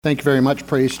Thank you very much,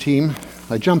 praise team.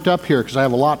 I jumped up here because I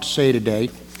have a lot to say today.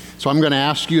 So I'm going to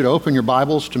ask you to open your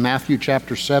Bibles to Matthew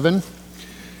chapter 7,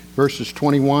 verses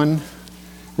 21.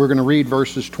 We're going to read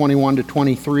verses 21 to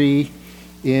 23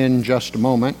 in just a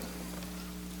moment.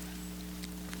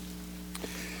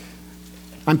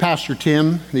 I'm Pastor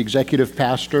Tim, the executive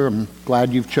pastor. I'm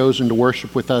glad you've chosen to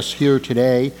worship with us here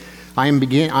today. I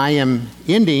am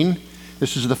ending,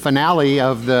 this is the finale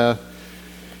of the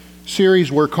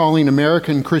series we're calling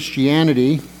American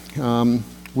Christianity.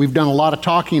 We've done a lot of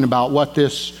talking about what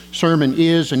this sermon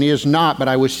is and is not, but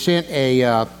I was sent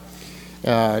an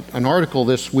article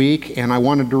this week, and I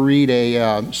wanted to read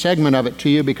a segment of it to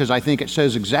you because I think it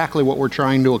says exactly what we're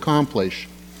trying to accomplish.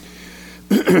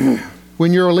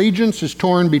 When your allegiance is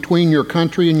torn between your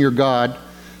country and your God,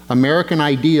 American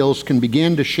ideals can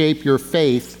begin to shape your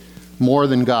faith more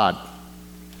than God.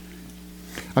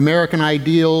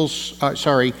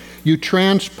 You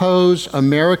transpose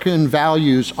American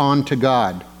values onto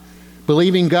God,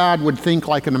 believing God would think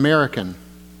like an American.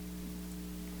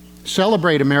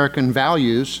 Celebrate American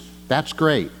values, that's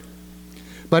great.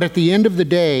 But at the end of the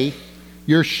day,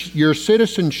 your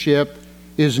citizenship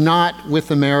is not with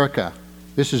America.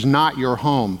 This is not your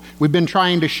home. We've been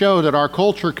trying to show that our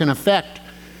culture can affect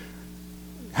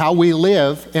how we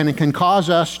live, and it can cause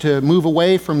us to move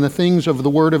away from the things of the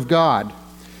Word of God.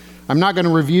 I'm not going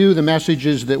to review the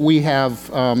messages that we have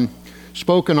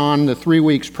spoken on the 3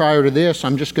 weeks prior to this.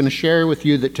 I'm just going to share with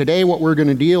you that today what we're going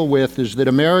to deal with is that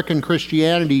American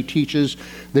Christianity teaches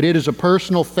that it is a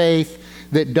personal faith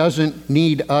that doesn't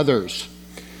need others.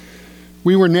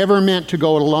 We were never meant to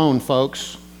go it alone,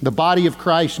 folks. The body of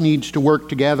Christ needs to work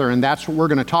together, and that's what we're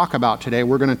going to talk about today.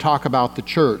 We're going to talk about the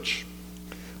church.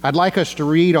 I'd like us to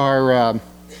read our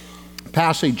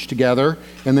passage together,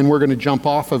 and then we're going to jump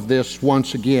off of this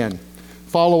once again.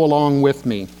 Follow along with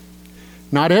me.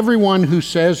 Not everyone who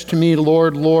says to me,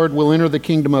 Lord, Lord, will enter the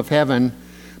kingdom of heaven,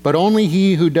 but only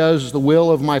he who does the will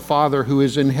of my Father who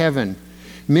is in heaven.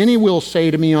 Many will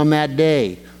say to me on that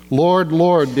day, Lord,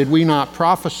 Lord, did we not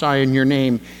prophesy in your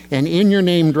name, and in your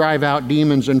name drive out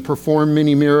demons and perform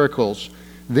many miracles?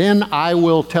 Then I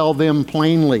will tell them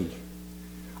plainly,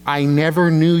 I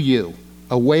never knew you.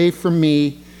 Away from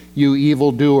me, you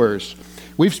evildoers.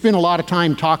 We've spent a lot of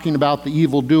time talking about the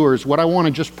evildoers. What I want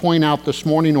to just point out this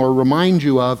morning or remind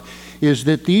you of is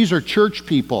that these are church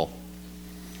people.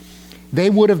 They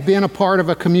would have been a part of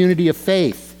a community of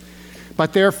faith,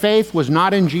 but their faith was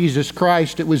not in Jesus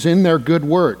Christ. It was in their good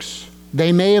works.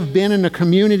 They may have been in a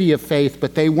community of faith,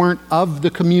 but they weren't of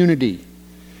the community.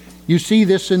 You see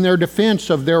this in their defense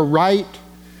of their right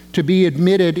to be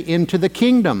admitted into the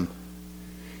kingdom.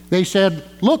 They said,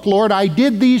 look, Lord, I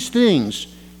did these things.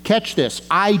 Catch this,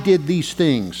 I did these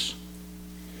things.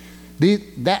 They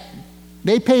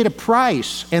paid a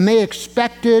price, and they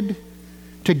expected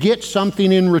to get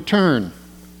something in return.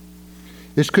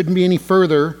 This couldn't be any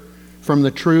further from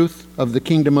the truth of the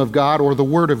kingdom of God or the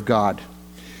Word of God.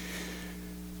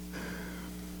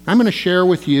 I'm going to share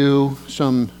with you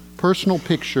some personal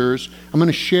pictures. I'm going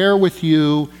to share with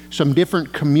you some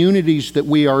different communities that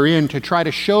we are in to try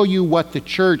to show you what the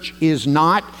church is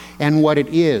not and what it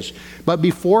is. But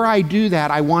before I do that,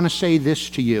 I want to say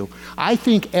this to you. I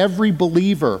think every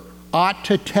believer ought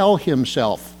to tell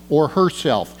himself or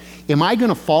herself, am I going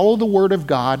to follow the Word of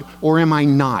God or am I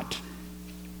not?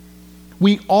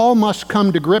 We all must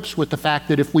come to grips with the fact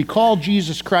that if we call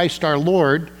Jesus Christ our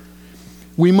Lord,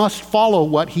 we must follow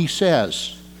what He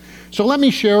says. So let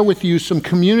me share with you some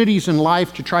communities in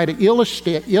life to try to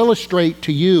illustrate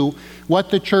to you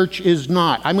what the church is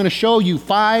not. I'm going to show you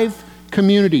 5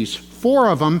 communities. 4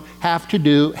 of them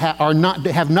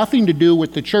have nothing to do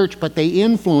with the church, but they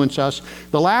influence us.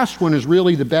 The last one is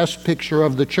really the best picture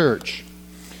of the church.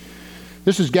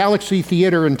 This is Galaxy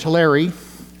Theater in Tulare.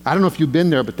 I don't know if you've been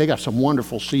there, but they got some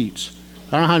wonderful seats.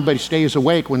 I don't know how anybody stays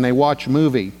awake when they watch a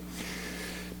movie.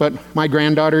 But my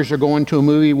granddaughters are going to a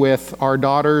movie with our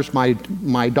daughters. My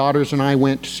daughters and I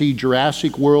went to see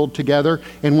Jurassic World together.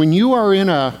 And when you are in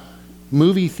a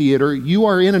movie theater, you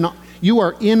are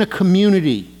in a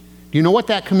community. Do you know what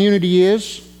that community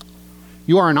is?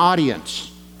 You are an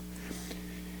audience.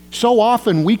 So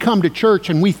often we come to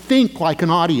church and we think like an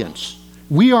audience.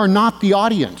 We are not the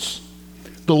audience.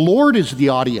 The Lord is the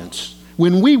audience.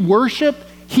 When we worship,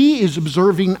 He is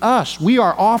observing us. We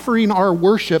are offering our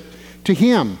worship to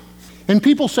Him. And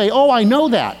people say, oh, I know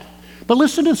that. But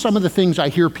listen to some of the things I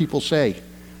hear people say.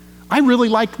 I really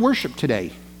liked worship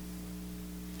today.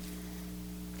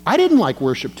 I didn't like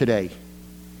worship today.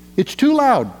 It's too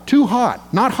loud, too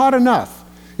hot, not hot enough.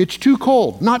 It's too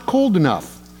cold, not cold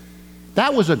enough.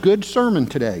 That was a good sermon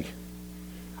today.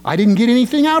 I didn't get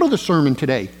anything out of the sermon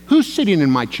today. Who's sitting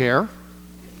in my chair?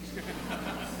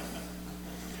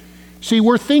 See,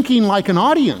 we're thinking like an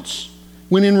audience,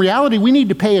 when in reality we need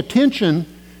to pay attention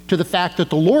to the fact that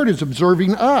the Lord is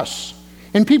observing us.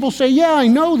 And people say, yeah, I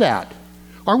know that.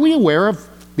 Are we aware of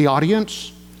the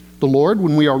audience, the Lord,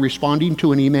 when we are responding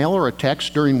to an email or a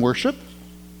text during worship?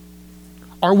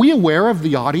 Are we aware of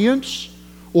the audience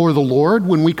or the Lord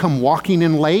when we come walking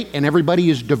in late and everybody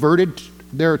is diverted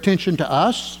their attention to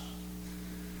us?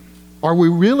 Are we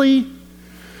really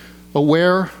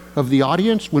aware of the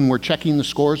audience when we're checking the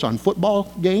scores on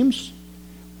football games?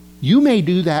 You may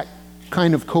do that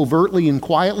kind of covertly and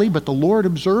quietly, but the Lord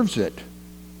observes it.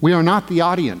 We are not the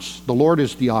audience. The Lord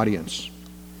is the audience.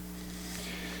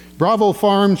 Bravo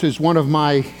Farms is one of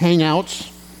my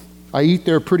hangouts. I eat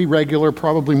there pretty regular,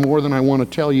 probably more than I want to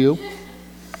tell you.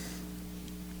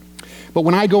 But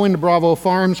when I go into Bravo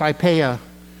Farms, I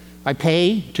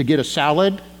pay to get a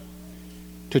salad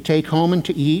to take home and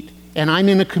to eat, and I'm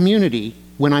in a community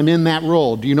when I'm in that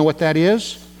role. Do you know what that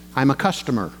is? I'm a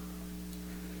customer.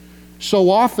 So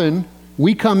often,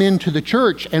 we come into the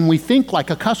church and we think like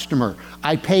a customer.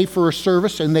 I pay for a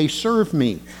service and they serve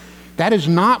me. That is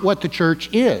not what the church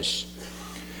is.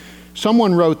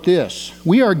 Someone wrote this: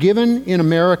 we are given in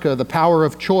America the power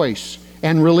of choice,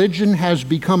 and religion has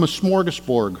become a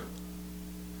smorgasbord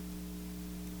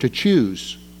to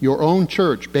choose your own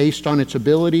church based on its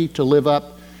ability to live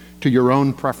up to your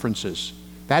own preferences.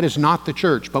 That is not the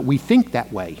church, but we think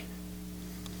that way.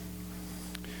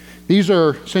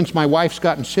 Since my wife's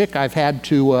gotten sick, I've had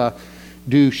to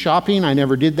do shopping. I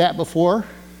never did that before.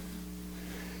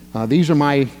 These are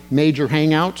my major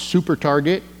hangouts: Super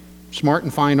Target, Smart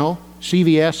and Final.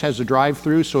 CVS has a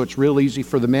drive-through, so it's real easy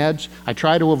for the meds. I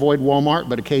try to avoid Walmart,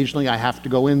 but occasionally I have to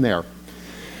go in there.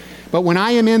 But when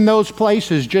I am in those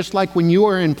places, just like when you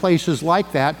are in places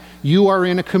like that, you are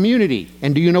in a community.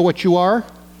 And do you know what you are?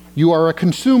 You are a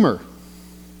consumer.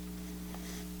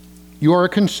 You are a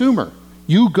consumer.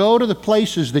 You go to the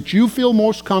places that you feel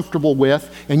most comfortable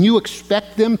with, and you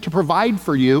expect them to provide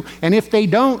for you. And if they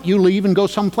don't, you leave and go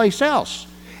someplace else.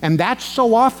 And that's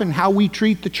so often how we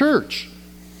treat the church.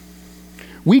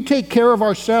 We take care of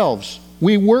ourselves.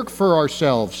 We work for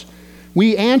ourselves.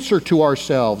 We answer to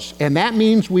ourselves. And that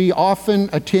means we often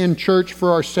attend church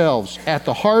for ourselves. At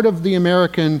the heart of the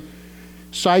American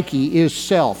psyche is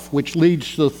self, which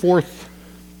leads to the fourth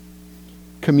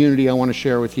community I want to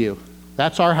share with you.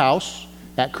 That's our house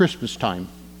at Christmas time.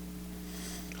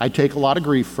 I take a lot of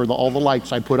grief for all the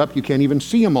lights I put up. You can't even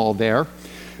see them all there.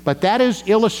 But that is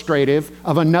illustrative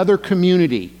of another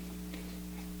community.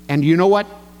 And you know what?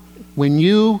 When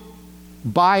you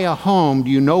buy a home, do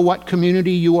you know what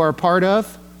community you are a part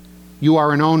of? You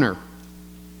are an owner.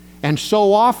 And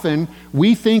so often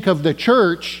we think of the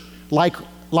church like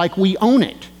we own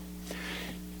it.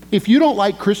 If you don't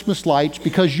like Christmas lights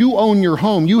because you own your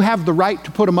home, you have the right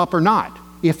to put them up or not.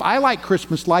 If I like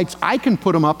Christmas lights, I can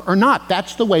put them up or not.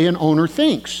 That's the way an owner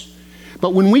thinks.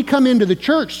 But when we come into the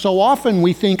church, so often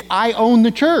we think, I own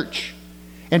the church,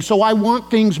 and so I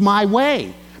want things my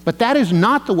way. But that is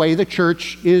not the way the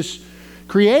church is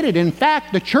created. In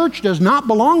fact, the church does not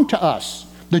belong to us.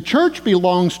 The church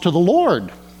belongs to the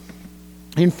Lord.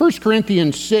 In 1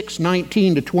 Corinthians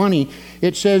 6:19-20,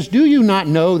 it says, "Do you not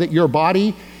know that your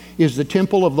body is the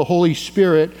temple of the Holy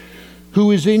Spirit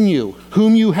who is in you,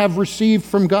 whom you have received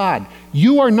from God?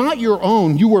 You are not your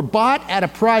own. You were bought at a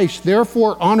price.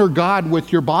 Therefore, honor God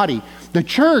with your body." The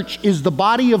church is the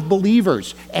body of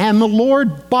believers, and the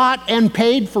Lord bought and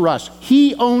paid for us.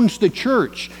 He owns the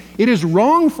church. It is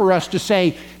wrong for us to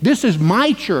say, this is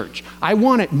my church. I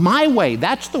want it my way.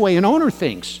 That's the way an owner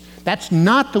thinks. That's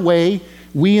not the way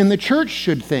we in the church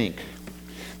should think.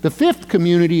 The fifth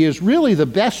community is really the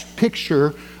best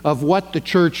picture of what the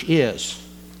church is.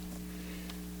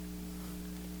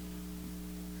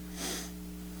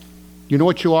 You know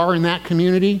what you are in that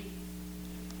community?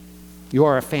 You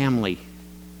are a family.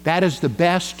 That is the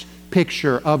best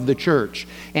picture of the church.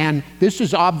 And this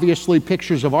is obviously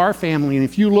pictures of our family. And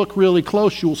if you look really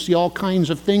close, you'll see all kinds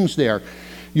of things there.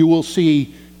 You will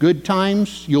see good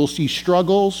times. You'll see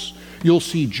struggles. You'll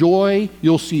see joy.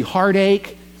 You'll see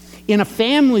heartache. In a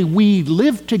family, we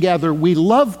live together, we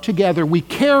love together, we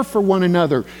care for one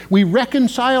another, we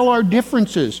reconcile our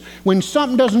differences. When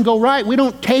something doesn't go right, we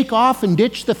don't take off and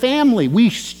ditch the family. We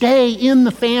stay in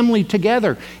the family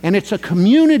together. And it's a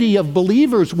community of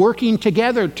believers working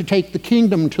together to take the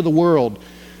kingdom to the world.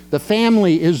 The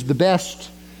family is the best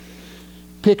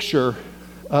picture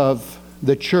of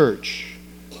the church.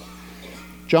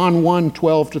 John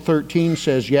 1:12-13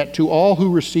 says, "Yet to all who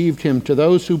received him, to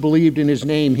those who believed in his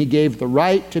name, he gave the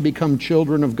right to become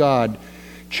children of God,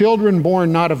 Children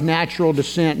born not of natural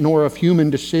descent, nor of human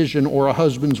decision or a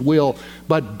husband's will,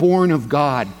 but born of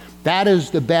God. That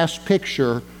is the best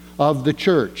picture of the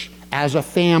church as a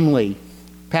family.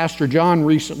 Pastor John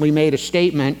recently made a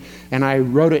statement, and I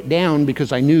wrote it down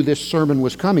because I knew this sermon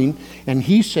was coming, and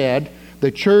he said,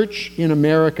 the church in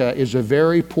America is a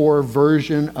very poor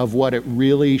version of what it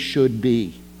really should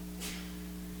be.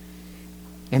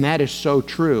 And that is so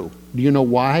true. Do you know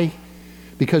why?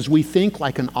 Because we think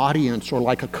like an audience or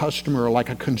like a customer or like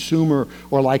a consumer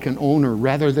or like an owner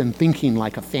rather than thinking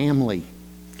like a family.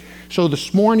 So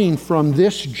this morning, from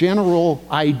this general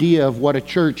idea of what a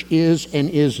church is and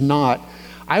is not,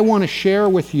 I want to share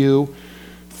with you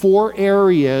 4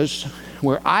 areas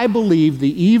where I believe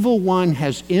the evil one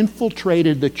has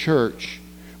infiltrated the church.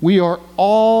 We have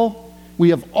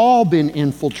all been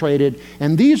infiltrated,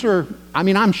 and these are,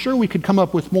 I'm sure we could come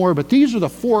up with more, but these are the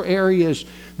 4 areas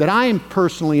that I am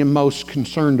personally most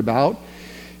concerned about.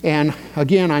 And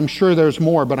again, I'm sure there's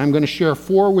more, but I'm going to share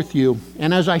 4 with you.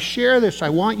 And as I share this, I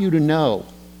want you to know,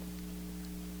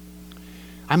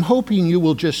 I'm hoping you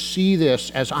will just see this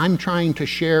as I'm trying to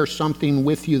share something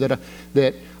with you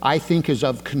that I think is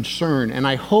of concern. And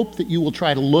I hope that you will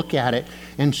try to look at it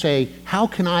and say, how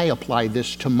can I apply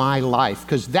this to my life?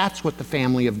 Because that's what the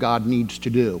family of God needs to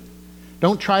do.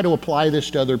 Don't try to apply this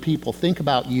to other people. Think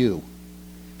about you.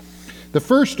 The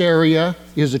first area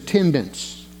is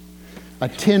attendance.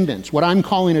 Attendance, what I'm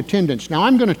calling attendance. Now,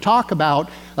 I'm going to talk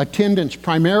about attendance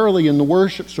primarily in the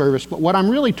worship service, but what I'm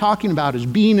really talking about is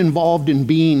being involved in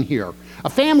being here.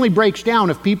 A family breaks down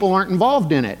if people aren't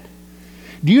involved in it.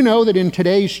 Do you know that in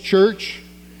today's church,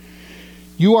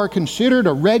 you are considered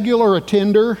a regular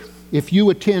attender if you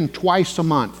attend twice a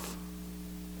month?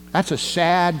 That's a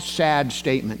sad, sad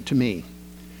statement to me.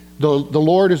 The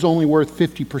Lord is only worth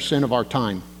 50% of our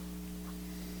time.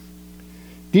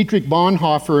 Dietrich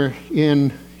Bonhoeffer,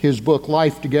 in his book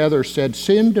Life Together, said,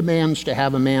 sin demands to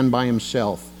have a man by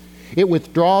himself. It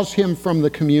withdraws him from the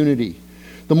community.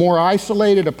 The more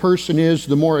isolated a person is,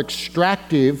 the more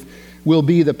extractive will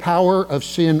be the power of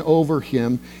sin over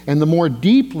him, and the more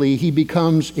deeply he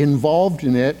becomes involved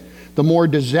in it, the more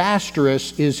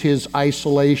disastrous is his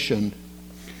isolation.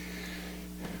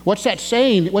 What's that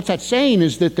saying? What's that saying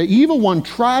is that the evil one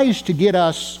tries to get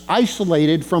us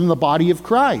isolated from the body of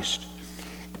Christ,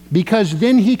 because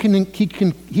then he can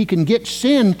get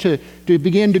sin to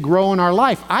begin to grow in our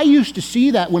life. I used to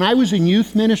see that when I was in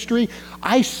youth ministry.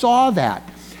 I saw that.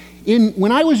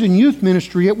 When I was in youth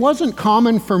ministry, it wasn't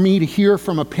common for me to hear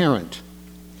from a parent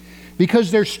because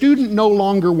their student no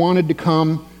longer wanted to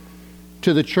come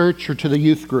to the church or to the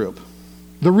youth group.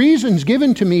 The reasons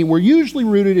given to me were usually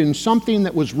rooted in something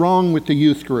that was wrong with the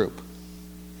youth group.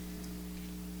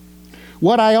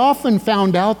 What I often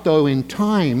found out, though, in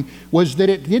time was that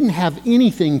it didn't have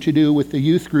anything to do with the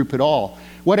youth group at all.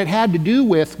 What it had to do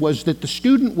with was that the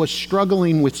student was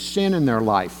struggling with sin in their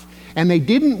life, and they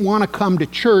didn't want to come to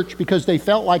church because they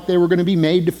felt like they were going to be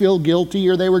made to feel guilty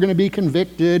or they were going to be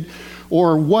convicted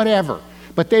or whatever.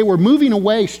 But they were moving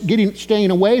away, staying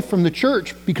away from the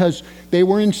church because they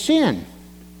were in sin.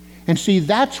 And see,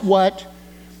 that's what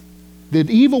the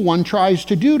evil one tries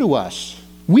to do to us.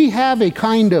 We have a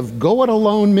kind of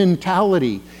go-it-alone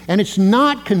mentality, and it's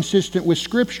not consistent with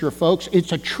Scripture, folks.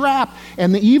 It's a trap,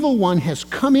 and the evil one has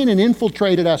come in and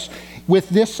infiltrated us with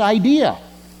this idea.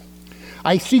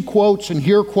 I see quotes and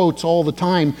hear quotes all the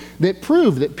time that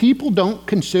prove that people don't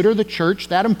consider the church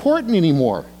that important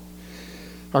anymore.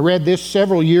 I read this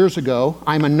several years ago.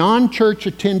 I'm a non-church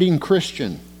attending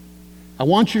Christian. I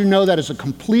want you to know that is a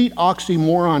complete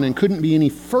oxymoron and couldn't be any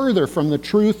further from the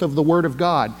truth of the Word of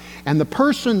God. And the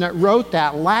person that wrote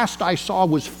that, last I saw,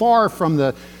 was far from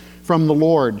the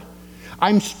Lord.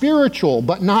 I'm spiritual,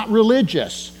 but not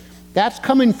religious. That's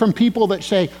coming from people that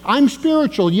say, I'm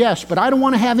spiritual, yes, but I don't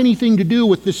want to have anything to do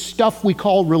with this stuff we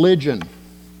call religion.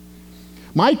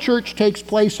 My church takes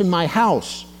place in my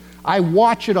house. I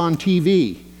watch it on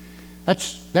TV.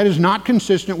 That is not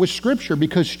consistent with Scripture,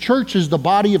 because church is the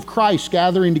body of Christ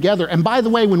gathering together. And by the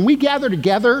way, when we gather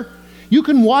together, you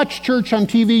can watch church on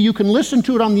TV, you can listen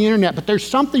to it on the internet, but there's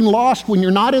something lost when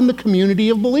you're not in the community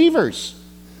of believers.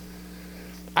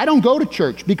 I don't go to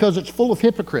church because it's full of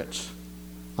hypocrites.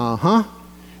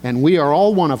 And we are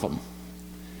all one of them.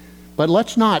 But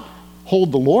let's not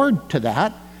hold the Lord to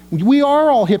that. We are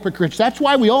all hypocrites. That's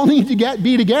why we all need to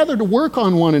be together to work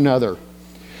on one another.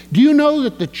 Do you know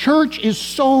that the church is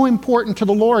so important to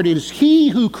the Lord? It is He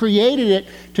who created it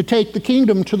to take the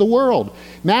kingdom to the world.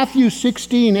 Matthew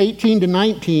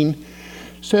 16:18-19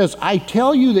 says, I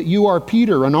tell you that you are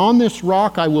Peter, and on this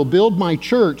rock I will build my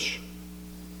church,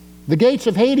 The gates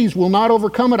of Hades will not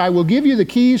overcome it. I will give you the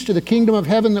keys to the kingdom of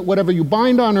heaven, that whatever you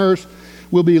bind on earth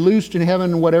will be loosed in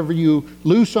heaven, and whatever you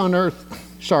loose on earth,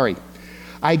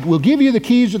 I will give you the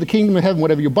keys of the kingdom of heaven.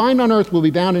 Whatever you bind on earth will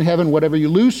be bound in heaven. Whatever you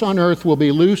loose on earth will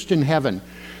be loosed in heaven.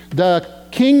 The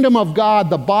kingdom of God,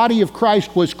 the body of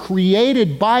Christ, was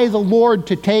created by the Lord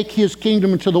to take his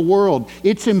kingdom into the world.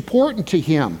 It's important to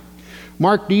him.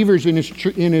 Mark Devers, in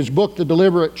his book, The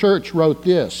Deliberate Church, wrote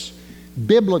this: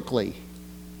 biblically,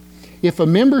 if a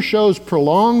member shows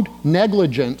prolonged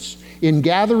negligence in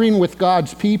gathering with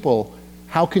God's people,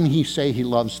 how can he say he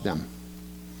loves them?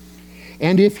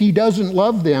 And if he doesn't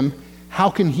love them, how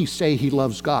can he say he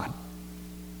loves God?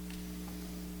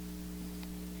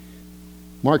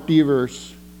 Mark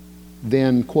Devers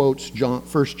then quotes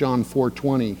 1 John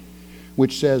 4:20,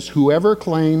 which says, whoever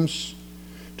claims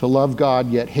to love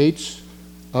God yet hates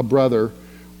a brother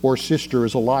or sister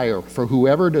is a liar. For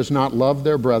whoever does not love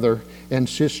their brother and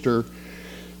sister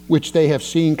which they have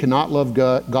seen cannot love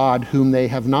God whom they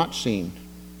have not seen.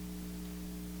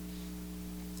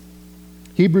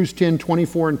 Hebrews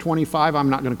 10:24 and 25, I'm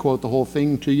not going to quote the whole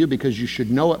thing to you because you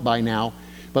should know it by now,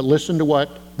 but listen to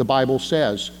what the Bible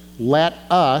says. Let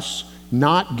us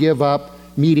not give up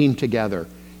meeting together.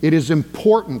 It is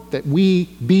important that we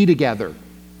be together.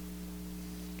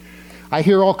 I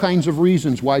hear all kinds of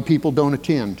reasons why people don't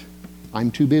attend.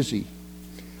 I'm too busy.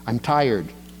 I'm tired.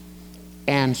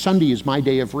 And Sunday is my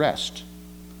day of rest.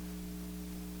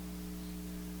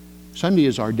 Sunday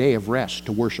is our day of rest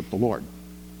to worship the Lord.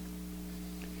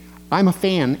 I'm a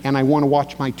fan and I want to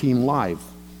watch my team live.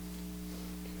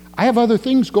 I have other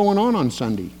things going on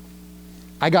Sunday.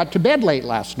 I got to bed late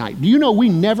last night. Do you know we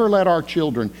never let our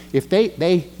children, if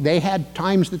they had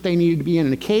times that they needed to be in,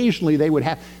 and occasionally they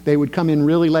would come in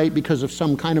really late because of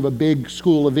some kind of a big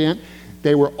school event,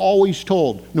 they were always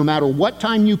told, no matter what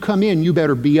time you come in, you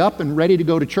better be up and ready to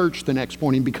go to church the next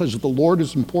morning because the Lord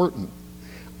is important.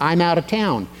 I'm out of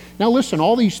town. Now listen,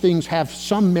 all these things have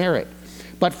some merit,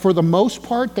 but for the most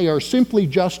part, they are simply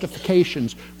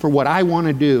justifications for what I want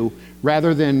to do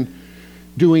rather than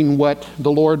doing what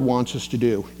the Lord wants us to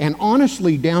do. And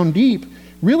honestly, down deep,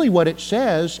 really what it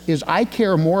says is I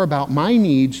care more about my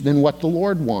needs than what the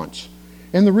Lord wants.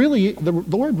 And the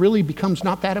Lord really becomes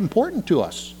not that important to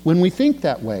us when we think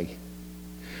that way.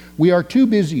 We are too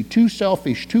busy, too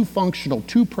selfish, too functional,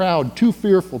 too proud, too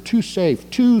fearful, too safe,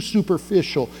 too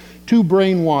superficial, too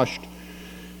brainwashed,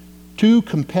 too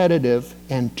competitive,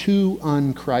 and too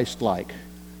un-Christ-like.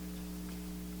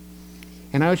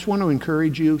 And I just want to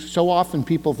encourage you, so often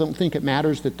people don't think it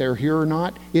matters that they're here or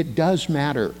not. It does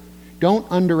matter. Don't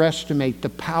underestimate the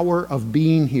power of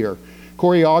being here.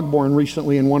 Corey Ogborn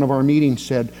recently in one of our meetings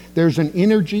said, there's an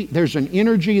energy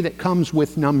that comes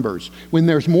with numbers. When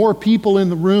there's more people in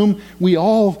the room, we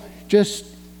all just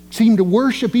seem to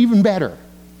worship even better.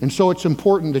 And so it's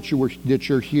important that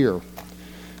you're here.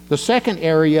 The second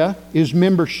area is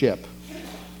membership.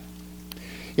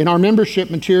 In our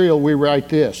membership material, we write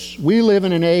this: we live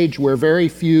in an age where very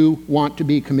few want to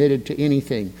be committed to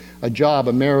anything, a job,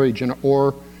 a marriage, and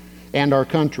our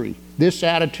country. This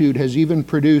attitude has even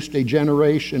produced a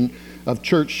generation of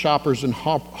church shoppers and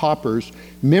hoppers.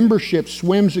 Membership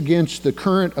swims against the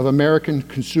current of American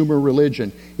consumer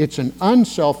religion. It's an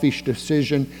unselfish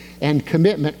decision, and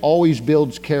commitment always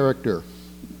builds character.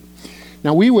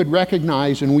 Now, we would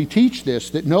recognize, and we teach this,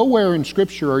 that nowhere in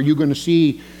Scripture are you going to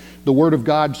see the Word of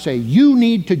God say, you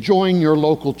need to join your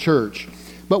local church.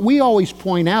 But we always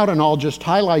point out, and I'll just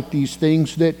highlight these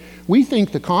things, that we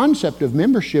think the concept of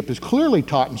membership is clearly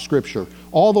taught in Scripture.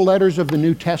 All the letters of the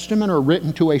New Testament are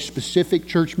written to a specific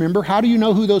church member. How do you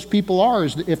know who those people are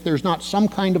if there's not some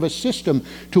kind of a system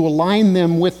to align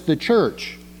them with the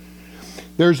church?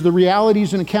 There's the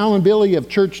realities and accountability of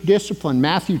church discipline.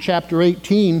 Matthew chapter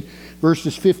 18,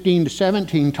 verses 15 to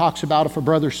 17 talks about if a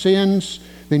brother sins,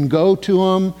 then go to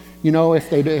him. You know, if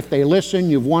they listen,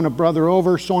 you've won a brother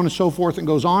over, so on and so forth. It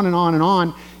goes on and on and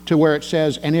on to where it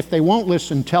says, and if they won't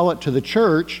listen, tell it to the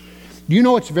church. You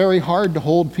know, it's very hard to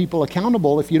hold people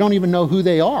accountable if you don't even know who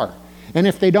they are, and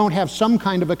if they don't have some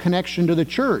kind of a connection to the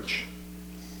church.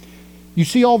 You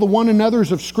see all the one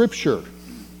another's of Scripture.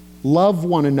 Love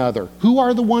one another. Who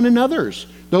are the one another's?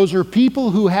 Those are people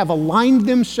who have aligned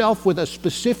themselves with a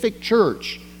specific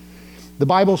church. The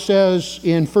Bible says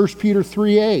in 1 Peter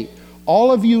 3:8,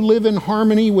 all of you live in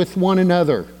harmony with one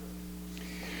another.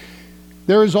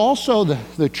 There is also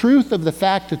the truth of the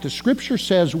fact that the Scripture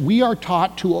says we are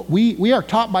taught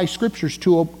by Scriptures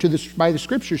by the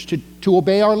Scriptures to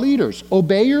obey our leaders.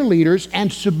 Obey your leaders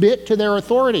and submit to their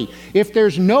authority. If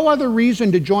there's no other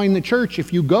reason to join the church,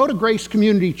 if you go to Grace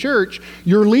Community Church,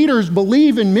 your leaders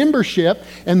believe in membership,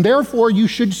 and therefore you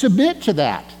should submit to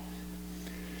that.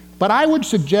 But I would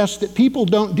suggest that people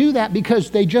don't do that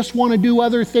because they just want to do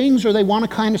other things, or they want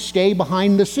to kind of stay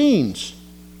behind the scenes.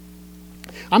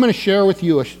 I'm going to share with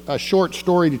you a short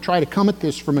story to try to come at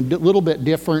this from a little bit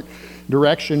different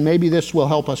direction. Maybe this will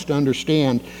help us to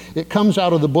understand. It comes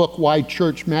out of the book Why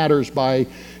Church Matters by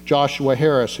Joshua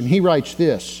Harris, and he writes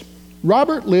this.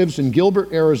 Robert lives in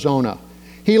Gilbert, Arizona.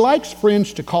 He likes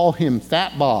friends to call him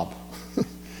Fat Bob.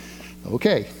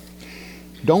 Okay.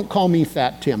 Don't call me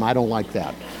Fat Tim. I don't like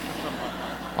that.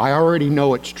 I already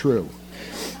know it's true.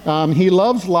 He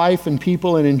loves life and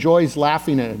people and enjoys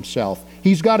laughing at himself.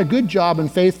 He's got a good job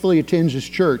and faithfully attends his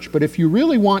church, but if you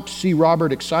really want to see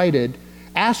Robert excited,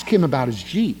 ask him about his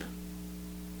Jeep.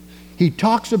 He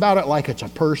talks about it like it's a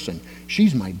person.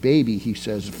 She's my baby, he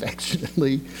says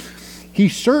affectionately. He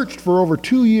searched for over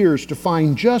 2 years to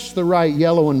find just the right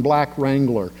yellow and black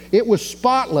Wrangler. It was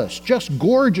spotless, just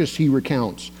gorgeous, he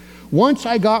recounts. Once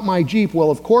I got my Jeep, well,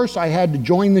 of course I had to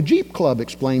join the Jeep Club,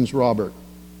 explains Robert.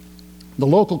 The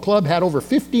local club had over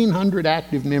 1,500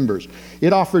 active members.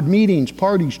 It offered meetings,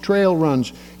 parties, trail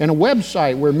runs, and a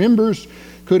website where members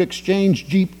could exchange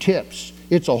Jeep tips.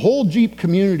 It's a whole Jeep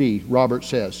community, Robert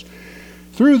says.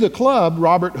 Through the club,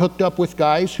 Robert hooked up with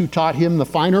guys who taught him the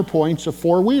finer points of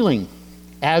four-wheeling.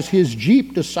 As his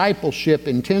Jeep discipleship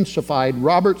intensified,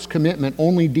 Robert's commitment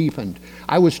only deepened.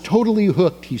 I was totally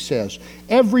hooked, he says.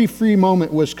 Every free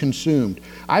moment was consumed.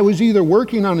 I was either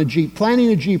working on a Jeep, planning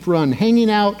a Jeep run,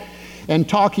 hanging out and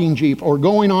talking Jeep, or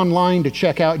going online to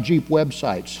check out Jeep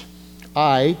websites.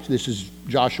 This is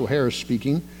Joshua Harris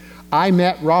speaking, I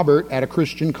met Robert at a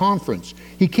Christian conference.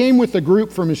 He came with a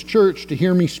group from his church to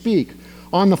hear me speak.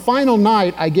 On the final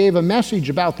night, I gave a message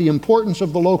about the importance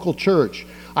of the local church.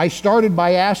 I started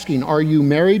by asking, are you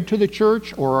married to the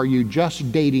church or are you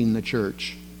just dating the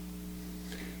church?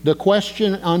 The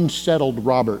question unsettled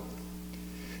Robert.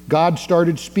 God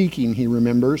started speaking, he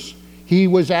remembers. He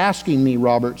was asking me,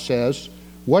 Robert says,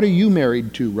 what are you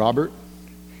married to, Robert?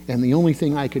 And the only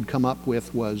thing I could come up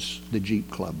with was the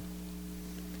Jeep Club.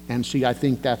 And see, I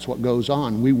think that's what goes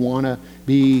on. We want to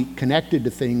be connected to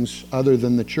things other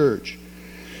than the church.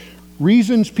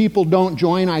 Reasons people don't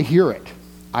join, I hear it.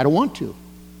 I don't want to.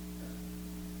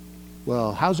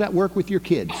 Well, how's that work with your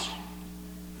kids?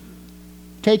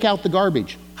 Take out the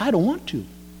garbage. I don't want to.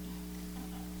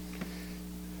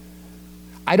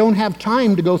 I don't have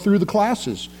time to go through the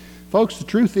classes. Folks, the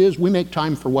truth is we make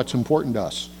time for what's important to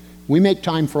us. We make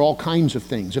time for all kinds of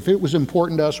things. If it was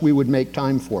important to us, we would make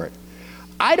time for it.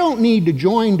 I don't need to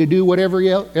join to do whatever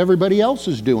everybody else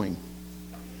is doing.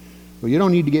 Well, you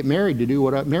don't need to get married to do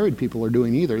what married people are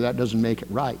doing either. That doesn't make it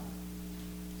right.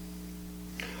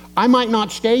 I might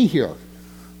not stay here.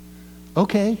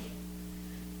 Okay,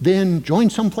 then join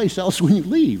someplace else when you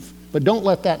leave, but don't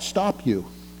let that stop you.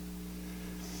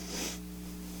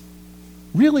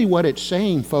 Really what it's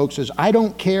saying, folks, is I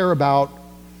don't care about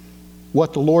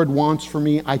what the Lord wants for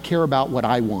me. I care about what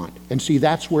I want. And see,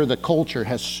 that's where the culture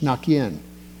has snuck in.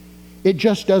 It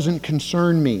just doesn't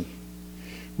concern me.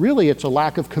 Really, it's a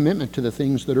lack of commitment to the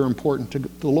things that are important to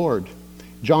the Lord.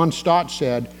 John Stott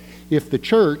said, if the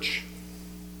church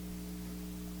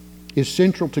is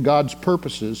central to God's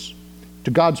purpose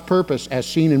as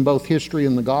seen in both history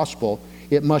and the gospel,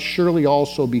 it must surely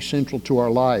also be central to our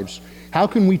lives. How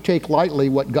can we take lightly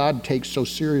what God takes so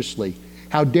seriously?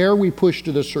 How dare we push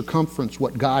to the circumference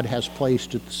what God has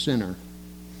placed at the center?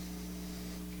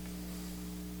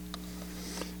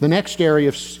 The next area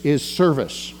is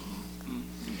service.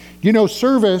 You know,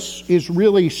 service is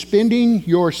really spending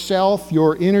yourself,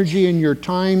 your energy, and your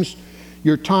time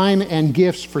and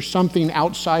gifts for something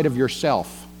outside of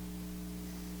yourself.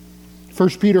 1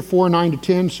 Peter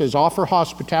 4:9-10 says, offer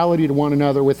hospitality to one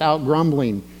another without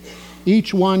grumbling.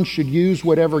 Each one should use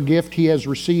whatever gift he has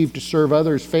received to serve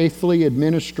others faithfully,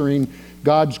 administering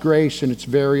God's grace in its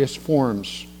various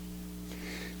forms.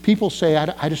 People say,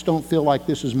 I just don't feel like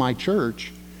this is my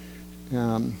church.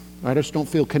 I just don't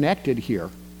feel connected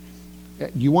here.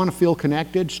 You want to feel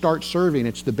connected? Start serving.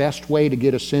 It's the best way to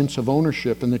get a sense of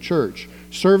ownership in the church.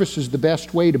 Service is the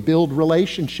best way to build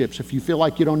relationships. If you feel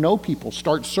like you don't know people,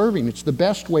 start serving. It's the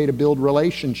best way to build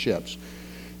relationships.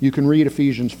 You can read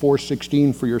Ephesians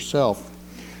 4:16 for yourself.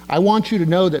 I want you to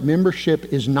know that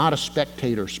membership is not a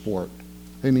spectator sport.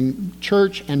 I mean,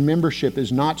 church and membership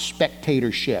is not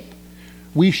spectatorship.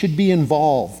 We should be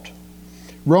involved.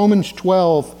 Romans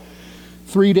 12,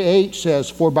 3-8 says,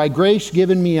 "For by grace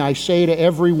given me, I say to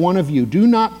every one of you, do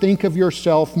not think of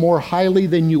yourself more highly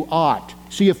than you ought."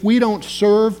 See, if we don't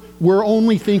serve, we're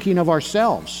only thinking of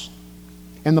ourselves.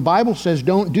 And the Bible says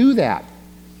don't do that.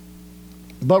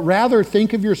 But rather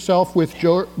think of yourself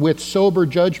with sober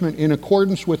judgment in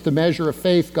accordance with the measure of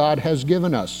faith God has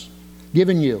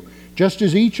given you. Just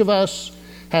as each of us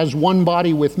has one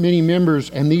body with many members,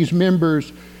 and these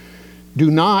members do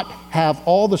not have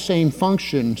all the same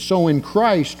function, so in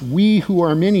Christ we who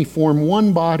are many form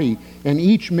one body, and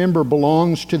each member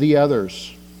belongs to the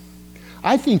others.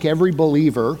 I think every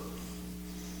believer,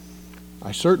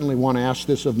 I certainly want to ask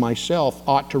this of myself,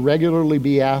 ought to regularly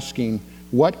be asking,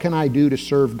 what can I do to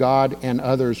serve God and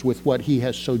others with what He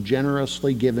has so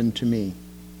generously given to me?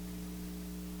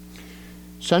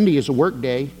 Sunday is a work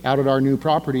day out at our new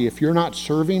property. If you're not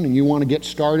serving and you want to get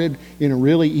started in a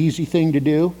really easy thing to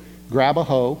do, grab a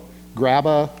hoe, grab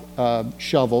a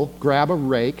shovel, grab a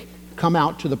rake, come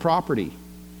out to the property.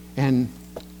 And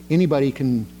anybody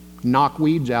can knock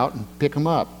weeds out and pick them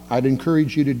up. I'd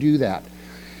encourage you to do that.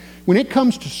 When it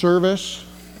comes to service,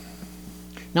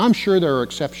 now I'm sure there are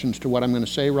exceptions to what I'm going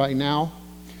to say right now,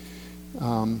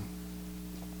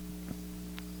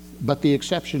 but the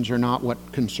exceptions are not what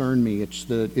concern me. It's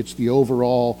the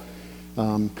overall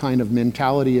kind of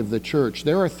mentality of the church.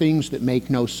 There are things that make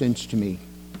no sense to me.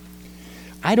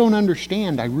 I don't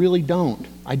understand. I really don't.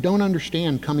 I don't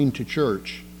understand coming to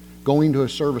church, going to a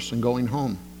service and going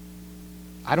home.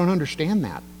 I don't understand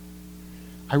that.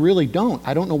 I really don't.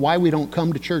 I don't know why we don't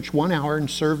come to church 1 hour and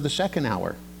serve the second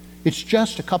hour. It's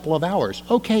just a couple of hours.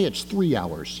 Okay, it's 3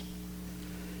 hours.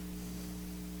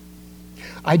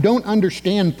 I don't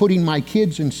understand putting my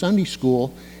kids in Sunday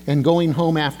school and going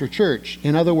home after church.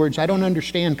 In other words, I don't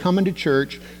understand coming to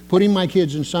church, putting my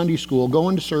kids in Sunday school,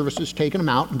 going to services, taking them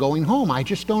out, and going home. I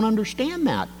just don't understand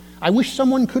that. I wish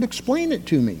someone could explain it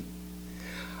to me.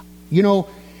 You know,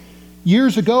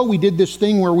 years ago we did this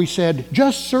thing where we said,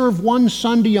 just serve one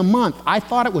Sunday a month. I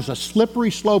thought it was a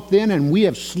slippery slope then, and we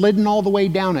have slidden all the way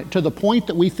down it to the point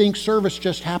that we think service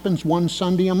just happens one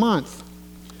Sunday a month.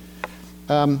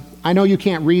 I know you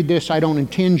can't read this. I don't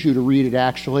intend you to read it,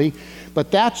 actually.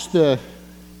 But that's the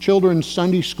children's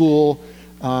Sunday school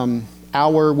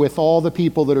hour with all the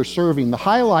people that are serving. The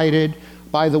highlighted,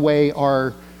 by the way,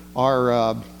 are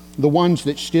the ones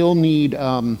that still need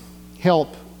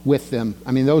help with them.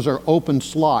 I mean, those are open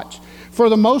slots. For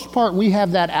the most part, we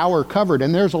have that hour covered,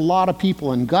 and there's a lot of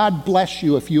people, and God bless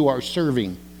you if you are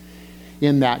serving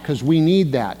in that, because we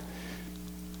need that.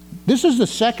 This is the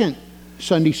second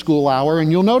Sunday school hour,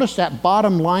 and you'll notice that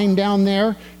bottom line down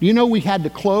there. You know, we had to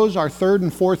close our 3rd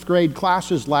and 4th grade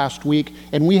classes last week,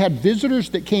 and we had visitors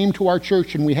that came to our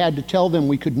church, and we had to tell them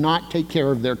we could not take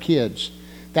care of their kids.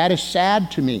 That is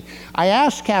sad to me. I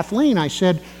asked Kathleen, I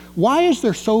said, why is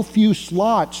there so few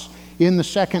slots in the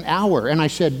second hour? And I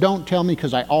said, don't tell me,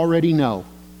 because I already know.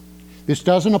 This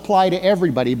doesn't apply to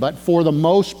everybody, but for the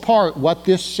most part, what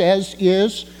this says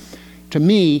is, to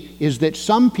me, is that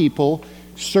some people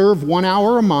serve 1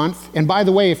 hour a month. And by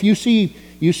the way, if you see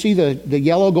the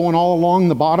yellow going all along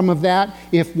the bottom of that,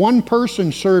 if one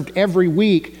person served every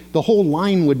week, the whole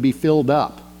line would be filled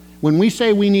up. When we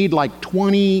say we need like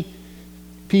 20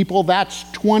 people, that's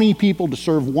 20 people to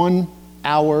serve 1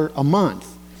 hour a month.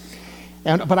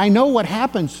 But I know what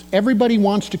happens. Everybody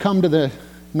wants to come to the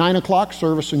 9 o'clock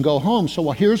service and go home. So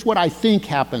here's what I think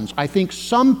happens. I think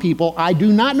some people, I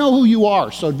do not know who you are,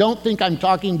 so don't think I'm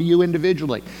talking to you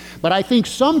individually, but I think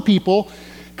some people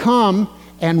come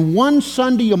and one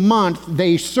Sunday a month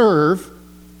they serve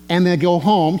and they go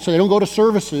home, so they don't go to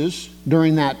services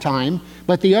during that time,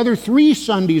 but the other 3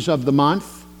 Sundays of the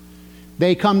month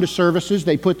they come to services,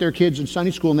 they put their kids in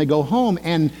Sunday school and they go home.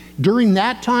 And during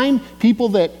that time, people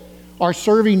that are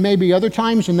serving maybe other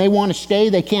times and they want to stay,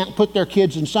 they can't put their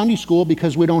kids in Sunday school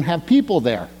because we don't have people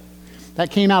there. That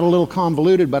came out a little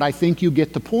convoluted, but I think you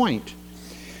get the point.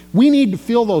 We need to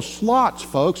fill those slots,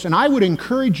 folks, and I would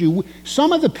encourage you,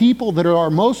 some of the people that are our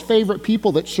most favorite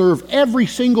people that serve every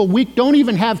single week don't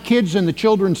even have kids in the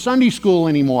children's Sunday school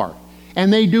anymore.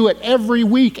 And they do it every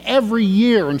week, every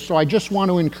year, and so I just want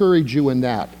to encourage you in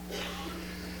that.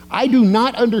 I do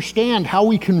not understand how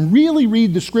we can really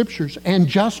read the scriptures and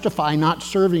justify not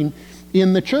serving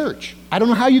in the church. I don't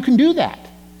know how you can do that,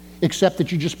 except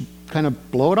that you just kind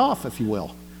of blow it off, if you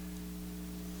will.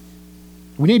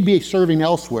 We need to be serving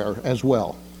elsewhere as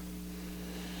well.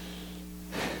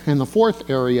 And the fourth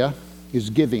area is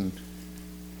giving.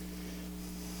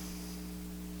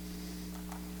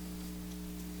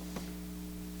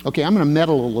 Okay, I'm going to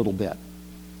meddle a little bit.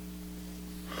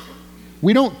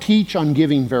 We don't teach on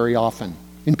giving very often.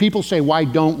 And people say, why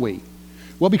don't we?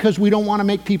 Well, because we don't want to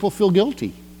make people feel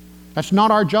guilty. That's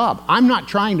not our job. I'm not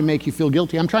trying to make you feel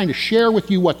guilty. I'm trying to share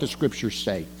with you what the Scriptures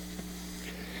say.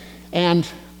 And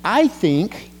I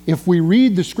think if we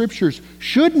read the Scriptures,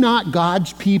 should not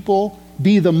God's people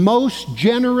be the most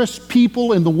generous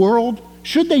people in the world?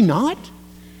 Should they not?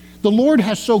 The Lord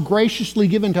has so graciously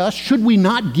given to us. Should we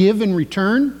not give in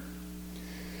return?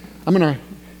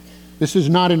 This is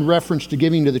not in reference to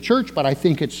giving to the church, but I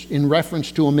think it's in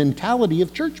reference to a mentality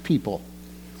of church people.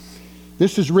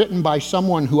 This is written by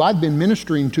someone who I've been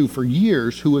ministering to for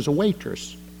years, who is a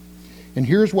waitress. And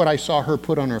here's what I saw her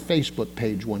put on her Facebook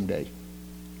page one day.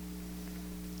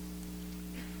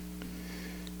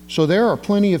 So there are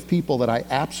plenty of people that I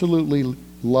absolutely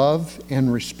love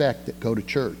and respect that go to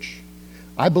church.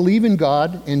 I believe in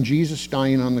God and Jesus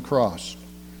dying on the cross.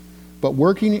 But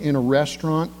working in a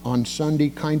restaurant on Sunday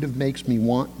kind of makes me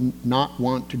not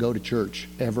want to go to church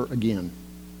ever again.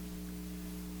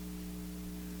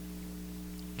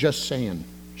 Just saying,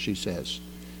 she says.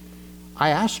 I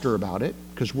asked her about it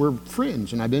because we're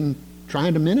friends and I've been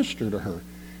trying to minister to her.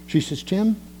 She says,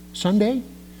 Tim, Sunday,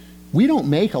 we don't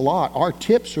make a lot. Our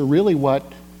tips are really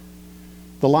what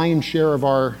the lion's share of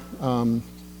our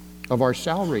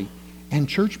salary. And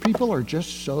church people are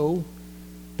just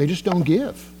they just don't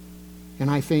give. And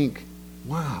I think,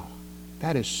 wow,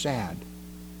 that is sad.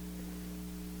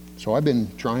 So I've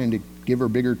been trying to give her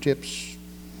bigger tips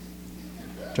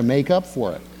to make up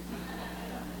for it.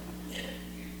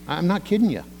 I'm not kidding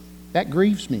you. That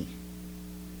grieves me.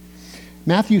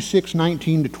 Matthew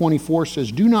 6:19-24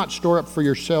 says, do not store up for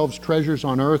yourselves treasures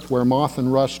on earth where moth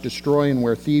and rust destroy and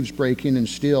where thieves break in and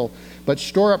steal, but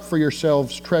store up for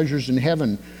yourselves treasures in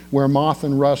heaven where moth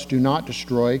and rust do not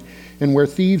destroy and where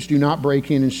thieves do not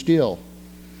break in and steal.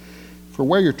 For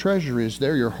where your treasure is,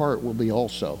 there your heart will be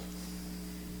also.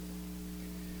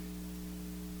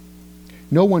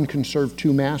 No one can serve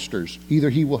two masters. Either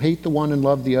he will hate the one and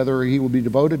love the other, or he will be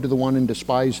devoted to the one and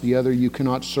despise the other. You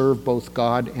cannot serve both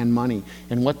God and money.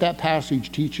 And what that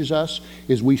passage teaches us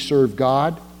is we serve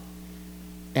God,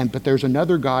 but there's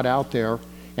another God out there,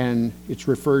 and it's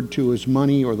referred to as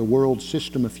money or the world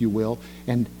system, if you will,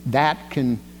 and that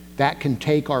can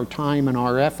take our time and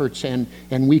our efforts, and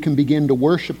we can begin to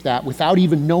worship that without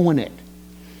even knowing it.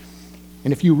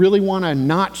 And if you really want to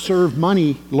not serve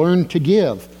money, learn to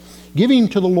give. Giving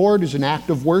to the Lord is an act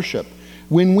of worship.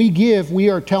 When we give, we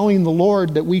are telling the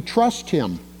Lord that we trust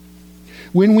Him.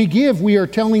 When we give, we are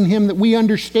telling Him that we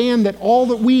understand that all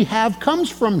that we have comes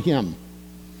from Him.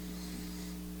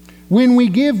 When we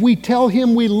give, we tell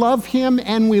Him we love Him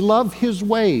and we love His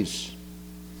ways.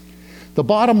 The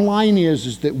bottom line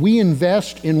is that we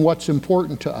invest in what's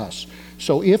important to us.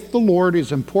 So if the Lord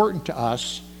is important to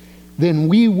us, then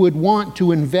we would want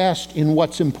to invest in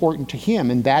what's important to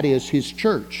Him, and that is His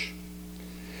church.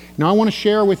 Now I want to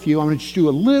share with you, I'm going to just do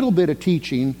a little bit of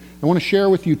teaching. I want to share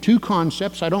with you two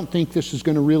concepts. I don't think this is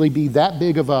going to really be that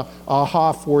big of a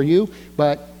aha for you,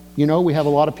 but we have a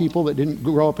lot of people that didn't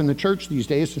grow up in the church these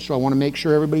days, and so I want to make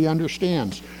sure everybody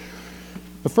understands.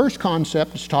 The first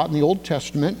concept is taught in the Old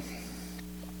Testament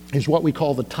is what we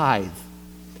call the tithe.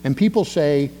 And people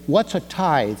say, what's a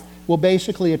tithe? Well,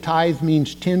 basically a tithe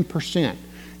means 10%.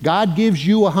 God gives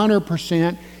you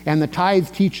 100%, and the tithe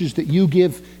teaches that you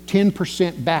give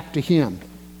 10% back to Him.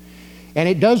 And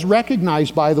it does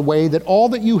recognize, by the way, that all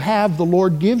that you have, the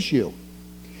Lord gives you.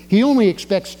 He only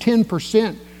expects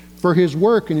 10% for His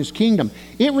work in His kingdom.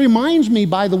 It reminds me,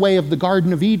 by the way, of the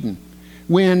Garden of Eden.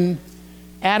 When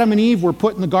Adam and Eve were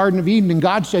put in the Garden of Eden, and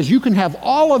God says, you can have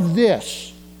all of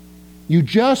this. You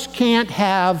just can't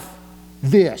have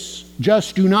this.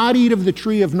 Just do not eat of the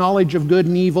tree of knowledge of good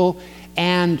and evil.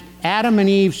 And Adam and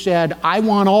Eve said, I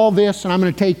want all this, and I'm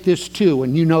going to take this too.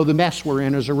 And you know the mess we're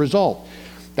in as a result.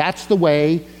 That's the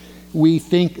way we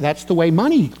think, that's the way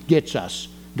money gets us.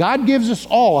 God gives us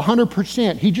all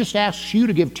 100%. He just asks you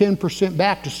to give 10%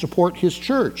 back to support His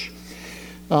church.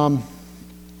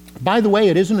 By the way,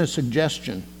 it isn't a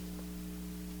suggestion.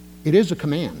 It is a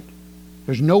command.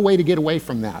 There's no way to get away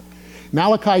from that.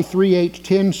 Malachi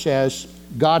 3:8-10 says,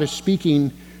 God is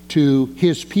speaking to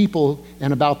His people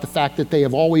and about the fact that they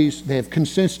have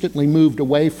consistently moved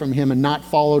away from Him and not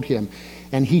followed Him.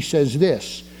 And He says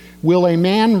this, will a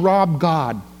man rob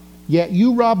God? Yet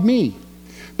you rob me.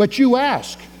 But you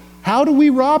ask, how do we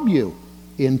rob you?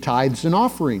 In tithes and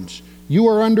offerings. You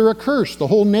are under a curse, the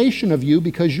whole nation of you,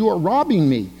 because you are robbing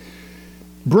me.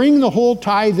 Bring the whole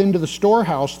tithe into the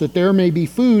storehouse, that there may be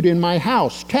food in my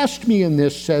house. Test me in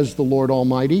this, says the Lord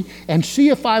Almighty, and see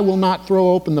if I will not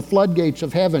throw open the floodgates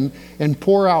of heaven and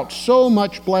pour out so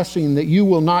much blessing that you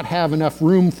will not have enough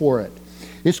room for it.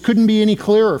 This couldn't be any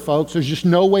clearer, folks. There's just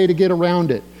no way to get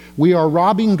around it. We are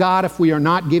robbing God if we are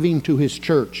not giving to His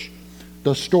church,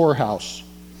 the storehouse.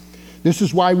 This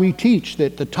is why we teach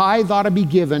that the tithe ought to be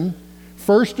given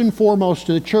first and foremost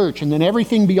to the church, and then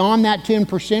everything beyond that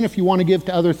 10%, if you want to give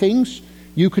to other things,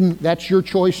 that's your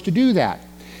choice to do that.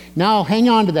 Now, hang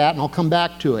on to that, and I'll come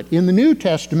back to it. In the New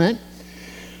Testament,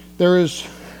 there is,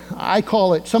 I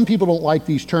call it, some people don't like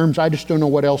these terms, I just don't know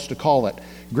what else to call it,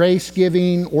 grace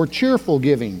giving or cheerful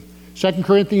giving. 2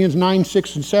 Corinthians 9,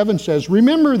 6, and 7 says,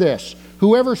 "Remember this,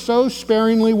 whoever sows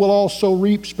sparingly will also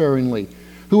reap sparingly.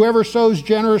 Whoever sows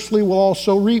generously will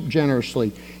also reap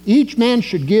generously. Each man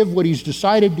should give what he's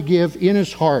decided to give in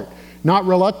his heart, not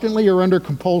reluctantly or under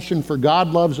compulsion, for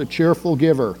God loves a cheerful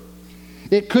giver."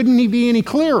 It couldn't be any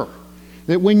clearer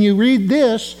that when you read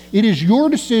this, it is your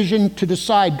decision to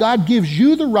decide. God gives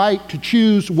you the right to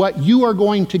choose what you are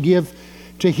going to give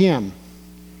to Him.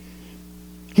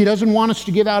 He doesn't want us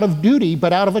to give out of duty,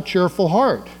 but out of a cheerful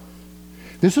heart.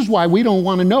 This is why we don't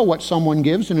want to know what someone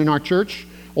gives, and in our church,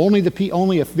 only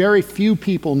a very few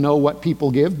people know what people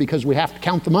give because we have to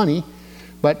count the money,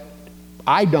 but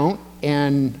I don't,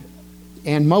 and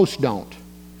most don't.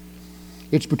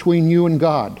 It's between you and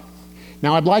God.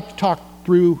 Now, I'd like to talk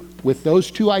through, with those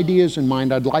two ideas in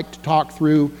mind, I'd like to talk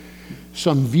through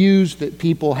some views that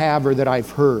people have or that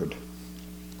I've heard.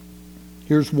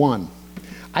 Here's one.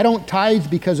 I don't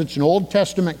tithe because it's an Old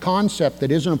Testament concept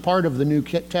that isn't a part of the New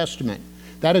Testament.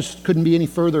 Couldn't be any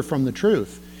further from the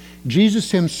truth. Jesus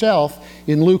Himself,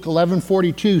 in Luke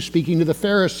 11:42, speaking to the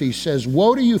Pharisees, says,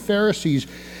 "Woe to you, Pharisees,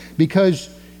 because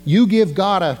you give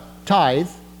God a tithe,"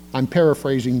 I'm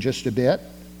paraphrasing just a bit,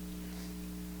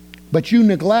 "but you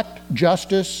neglect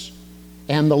justice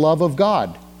and the love of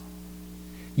God.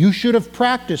 You should have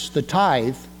practiced the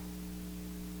tithe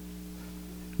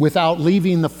without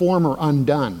leaving the former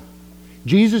undone."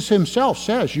 Jesus Himself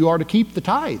says you are to keep the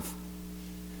tithe.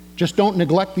 Just don't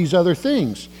neglect these other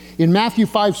things. In Matthew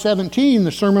 5:17,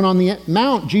 the Sermon on the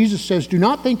Mount, Jesus says, "Do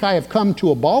not think I have come to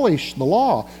abolish the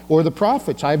law or the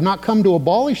prophets. I have not come to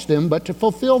abolish them, but to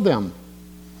fulfill them."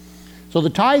 So the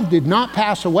tithe did not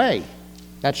pass away.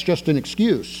 That's just an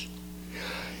excuse.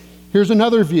 Here's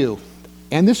another view.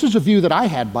 And this is a view that I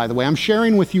had, by the way. I'm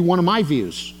sharing with you one of my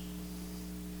views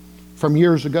from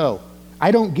years ago. I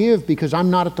don't give because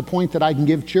I'm not at the point that I can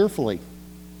give cheerfully.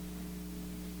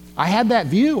 I had that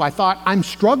view. I thought, I'm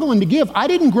struggling to give. I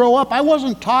didn't grow up. I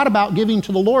wasn't taught about giving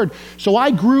to the Lord. So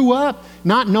I grew up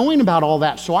not knowing about all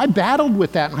that. So I battled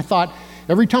with that. And I thought,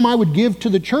 every time I would give to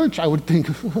the church, I would think,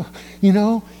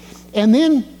 And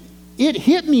then it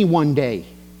hit me one day.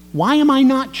 Why am I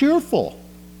not cheerful?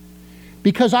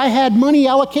 Because I had money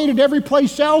allocated every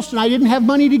place else and I didn't have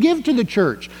money to give to the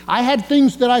church. I had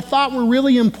things that I thought were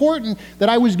really important that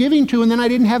I was giving to, and then I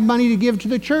didn't have money to give to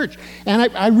the church. And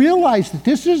I realized that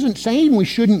this isn't saying we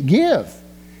shouldn't give.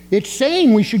 It's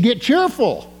saying we should get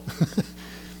cheerful.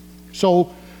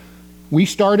 So we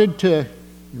started to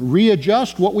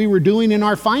readjust what we were doing in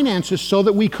our finances so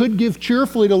that we could give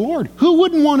cheerfully to the Lord. Who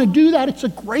wouldn't want to do that? It's the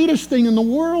greatest thing in the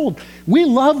world. We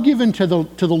love giving to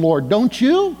the Lord, don't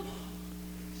you?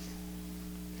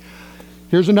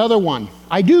 Here's another one.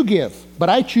 I do give, but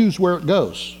I choose where it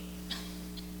goes.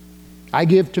 I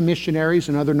give to missionaries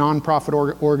and other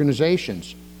nonprofit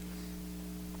organizations.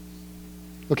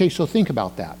 Okay, so think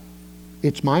about that.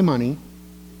 It's my money,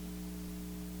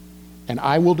 and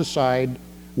I will decide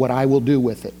what I will do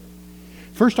with it.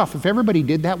 First off, if everybody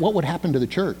did that, what would happen to the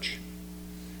church?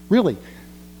 Really,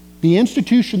 the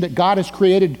institution that God has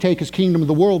created to take His kingdom to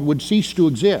the world would cease to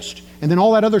exist, and then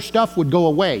all that other stuff would go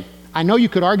away. I know you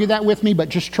could argue that with me, but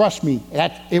just trust me,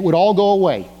 it would all go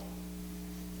away.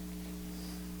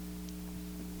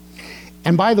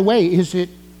 And by the way, is it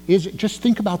just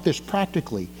think about this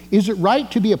practically. Is it right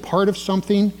to be a part of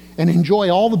something and enjoy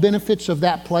all the benefits of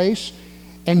that place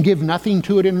and give nothing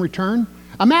to it in return?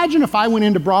 Imagine if I went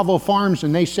into Bravo Farms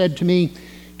and they said to me,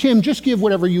 "Tim, just give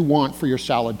whatever you want for your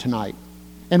salad tonight."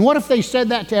 And what if they said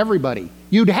that to everybody?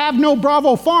 You'd have no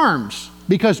Bravo Farms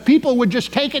because people would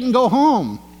just take it and go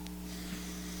home.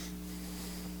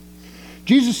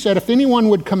 Jesus said, "If anyone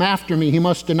would come after me, he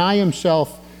must deny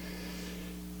himself,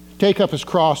 take up his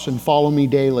cross, and follow me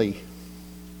daily."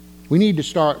 We need to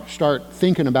start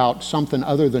thinking about something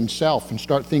other than self and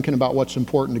start thinking about what's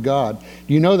important to God.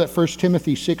 Do you know that 1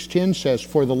 Timothy 6:10 says,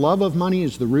 "For the love of money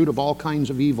is the root of all kinds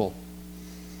of evil"?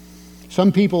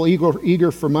 Some people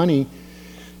eager for money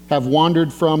have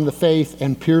wandered from the faith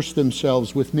and pierced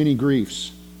themselves with many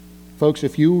griefs. Folks,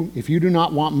 if you do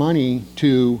not want money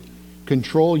to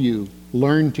control you,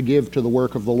 learn to give to the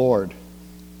work of the Lord.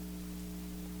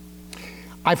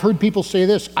 I've heard people say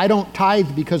this, I don't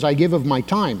tithe because I give of my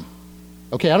time.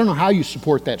 Okay, I don't know how you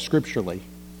support that scripturally.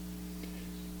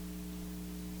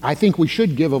 I think we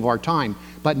should give of our time,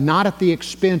 but not at the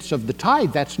expense of the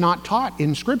tithe. That's not taught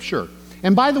in Scripture.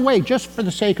 And by the way, just for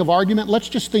the sake of argument, let's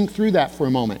just think through that for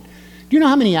a moment. Do you know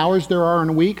how many hours there are in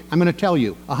a week? I'm going to tell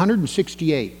you,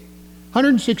 168.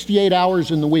 168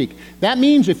 hours in the week. That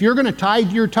means if you're going to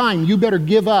tithe your time, you better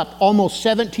give up almost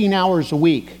 17 hours a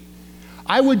week.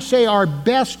 I would say our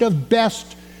best of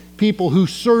best people who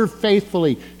serve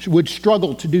faithfully would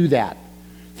struggle to do that.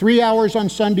 3 hours on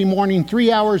Sunday morning,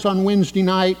 3 hours on Wednesday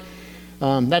night.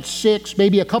 That's 6,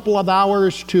 maybe a couple of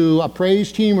hours to a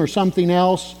praise team or something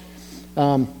else.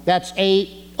 That's 8.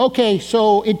 Okay,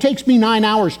 so it takes me 9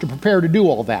 hours to prepare to do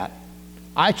all that.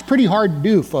 It's pretty hard to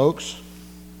do, folks.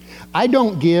 I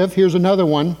don't give. Here's another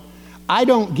one. I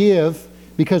don't give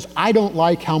because I don't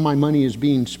like how my money is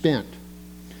being spent.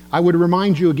 I would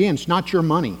remind you again, it's not your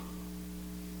money.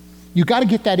 You got to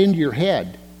get that into your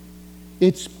head.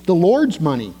 It's the Lord's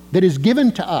money that is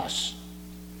given to us.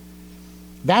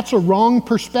 That's a wrong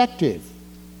perspective.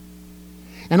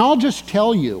 And I'll just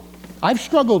tell you, I've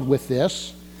struggled with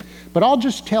this, but I'll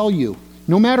just tell you,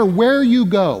 no matter where you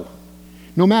go,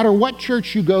 no matter what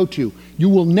church you go to, you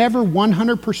will never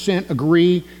 100%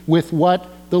 agree with what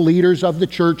the leaders of the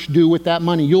church do with that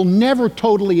money. You'll never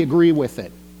totally agree with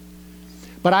it.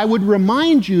 But I would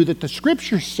remind you that the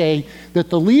scriptures say that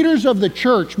the leaders of the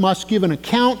church must give an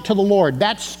account to the Lord.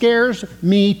 That scares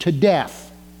me to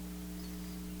death.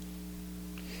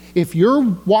 If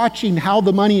you're watching how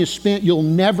the money is spent, you'll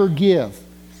never give.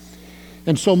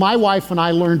 And so my wife and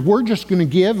I learned we're just going to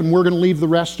give and we're going to leave the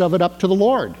rest of it up to the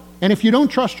Lord. And if you don't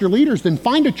trust your leaders, then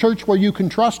find a church where you can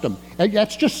trust them.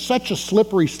 That's just such a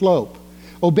slippery slope.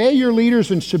 Obey your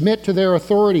leaders and submit to their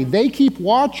authority. They keep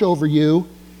watch over you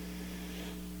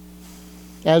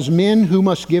as men who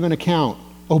must give an account.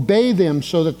 Obey them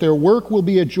so that their work will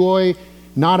be a joy,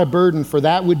 not a burden, for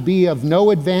that would be of no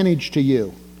advantage to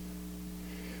you.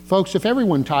 Folks, if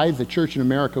everyone tithed, the church in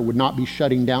America would not be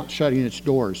shutting its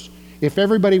doors. If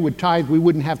everybody would tithe, we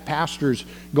wouldn't have pastors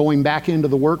going back into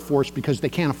the workforce because they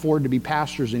can't afford to be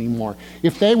pastors anymore.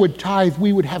 If they would tithe,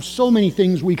 we would have so many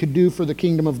things we could do for the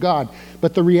kingdom of God.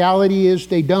 But the reality is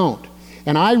they don't.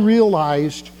 And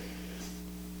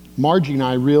Margie and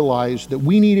I realized that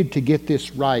we needed to get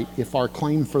this right if our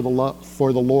claim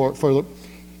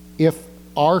if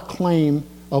our claim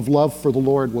of love for the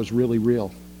Lord was really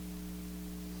real.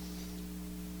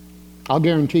 I'll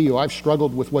guarantee you I've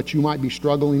struggled with what you might be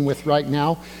struggling with right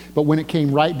now, but when it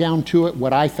came right down to it,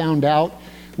 what I found out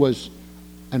was,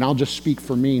 and I'll just speak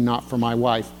for me, not for my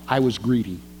wife, I was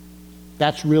greedy.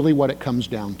 That's really what it comes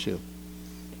down to.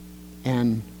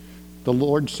 And the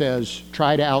Lord says,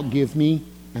 try to outgive me,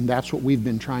 and that's what we've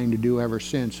been trying to do ever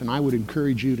since. And I would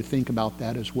encourage you to think about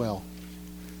that as well.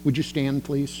 Would you stand,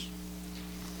 please?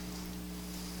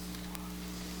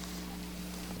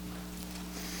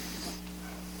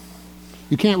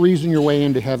 You can't reason your way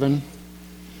into heaven.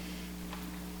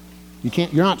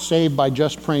 You're not saved by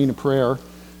just praying a prayer.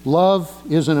 Love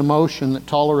is an emotion that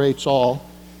tolerates all.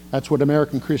 That's what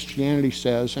American Christianity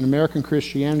says. And American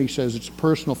Christianity says it's a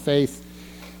personal faith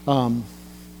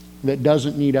that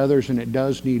doesn't need others, and it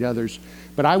does need others.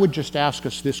 But I would just ask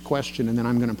us this question, and then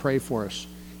I'm going to pray for us.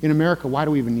 In America, why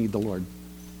do we even need the Lord?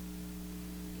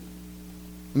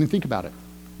 I mean, think about it.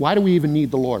 Why do we even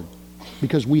need the Lord?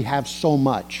 Because we have so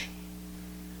much.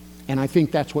 And I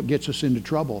think that's what gets us into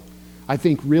trouble. I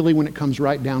think really when it comes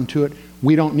right down to it,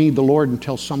 we don't need the Lord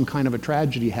until some kind of a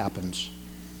tragedy happens.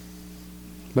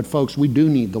 But folks, we do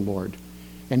need the Lord.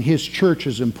 And His church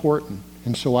is important.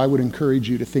 And so I would encourage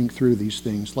you to think through these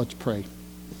things. Let's pray.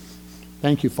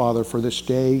 Thank you, Father, for this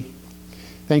day.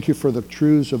 Thank you for the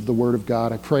truths of the Word of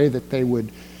God. I pray that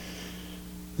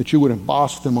you would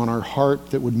emboss them on our heart,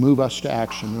 that would move us to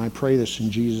action. And I pray this in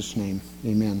Jesus' name.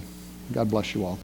 Amen. God bless you all.